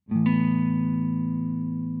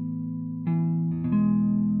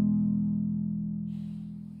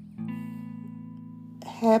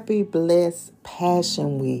Happy, blessed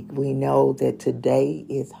Passion Week. We know that today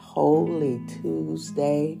is Holy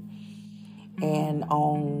Tuesday. And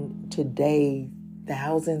on today,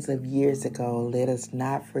 thousands of years ago, let us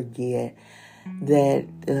not forget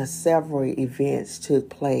that several events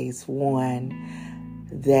took place. One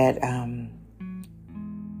that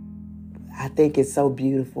I think is so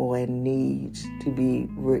beautiful and needs to be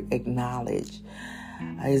acknowledged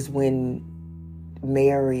is when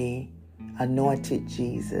Mary anointed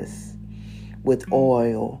Jesus with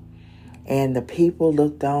oil, and the people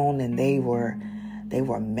looked on and they were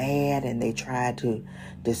mad, and they tried to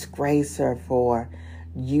disgrace her for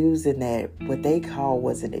using that what they call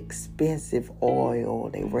was an expensive oil.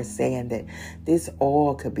 They were saying that this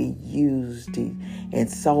oil could be used and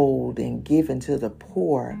sold and given to the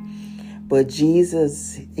poor. But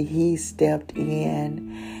Jesus, he stepped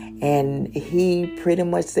in and he pretty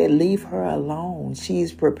much said, leave her alone.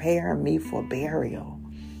 She's preparing me for burial.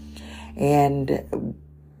 And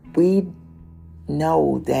we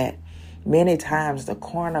know that many times the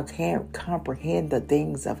carnal can't comprehend the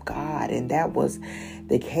things of God, and that was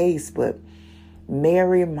the case. But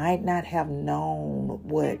Mary might not have known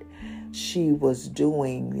what she was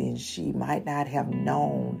doing, and she might not have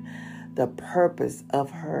known the purpose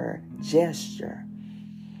of her gesture.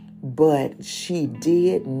 But she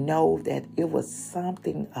did know that it was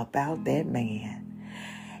something about that man.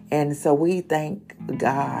 And so we thank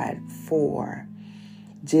God for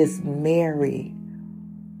just Mary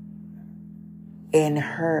and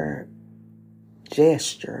her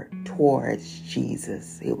gesture towards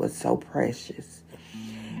Jesus. It was so precious.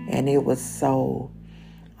 And it was so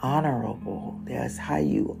honorable. That's how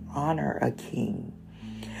you honor a king.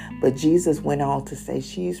 But Jesus went on to say,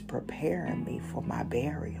 she's preparing me for my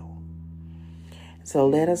burial. So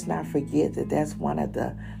let us not forget that that's one of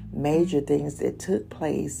the major things that took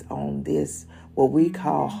place on this, what we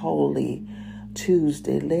call Holy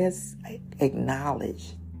Tuesday. Let's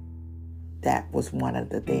acknowledge that was one of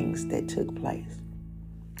the things that took place.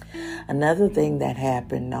 Another thing that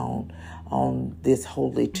happened on this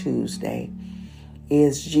Holy Tuesday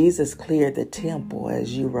is Jesus cleared the temple.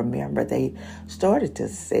 As you remember, they started to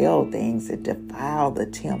sell things that defile the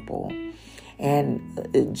temple.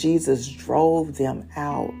 And Jesus drove them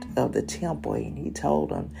out of the temple, and he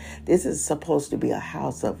told them, this is supposed to be a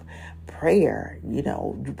house of prayer. You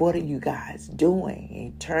know, what are you guys doing?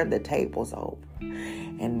 He turned the tables over.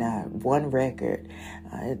 And one record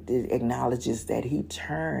acknowledges that he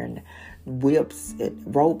turned ropes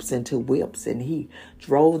into whips, and he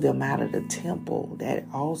drove them out of the temple. That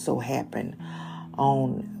also happened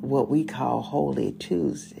on what we call Holy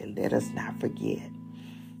Tuesday. Let us not forget.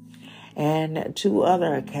 And two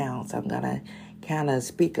other accounts, I'm going to kind of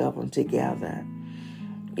speak of them together,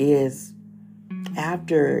 is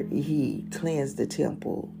after he cleansed the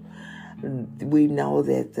temple, we know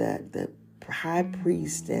that the high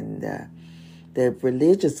priest and the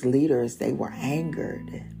religious leaders, they were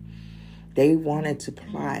angered. They wanted to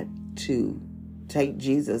plot to take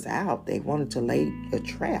Jesus out. They wanted to lay a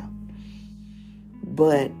trap.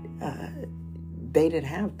 But they didn't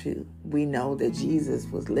have to. We know that Jesus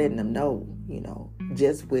was letting them know,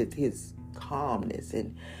 just with his calmness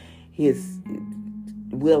and his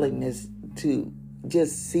willingness to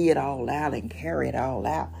just see it all out and carry it all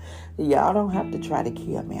out. Y'all don't have to try to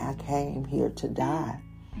kill me. I came here to die.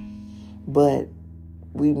 But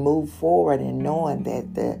we move forward in knowing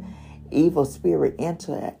that the evil spirit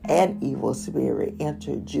entered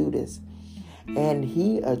Judas, and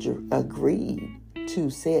he agreed to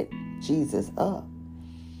set Jesus up.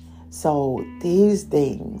 So these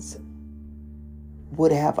things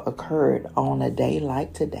would have occurred on a day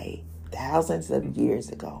like today, thousands of years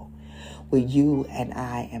ago, with you and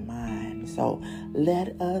I and mine. So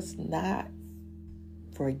let us not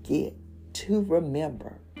forget to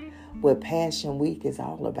remember what Passion Week is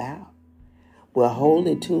all about, what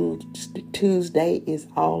Holy Tuesday is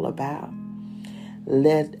all about.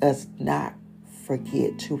 Let us not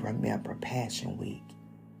forget to remember Passion Week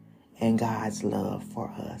and God's love for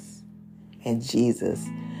us, and Jesus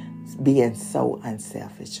being so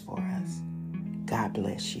unselfish for us. God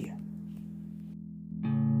bless you.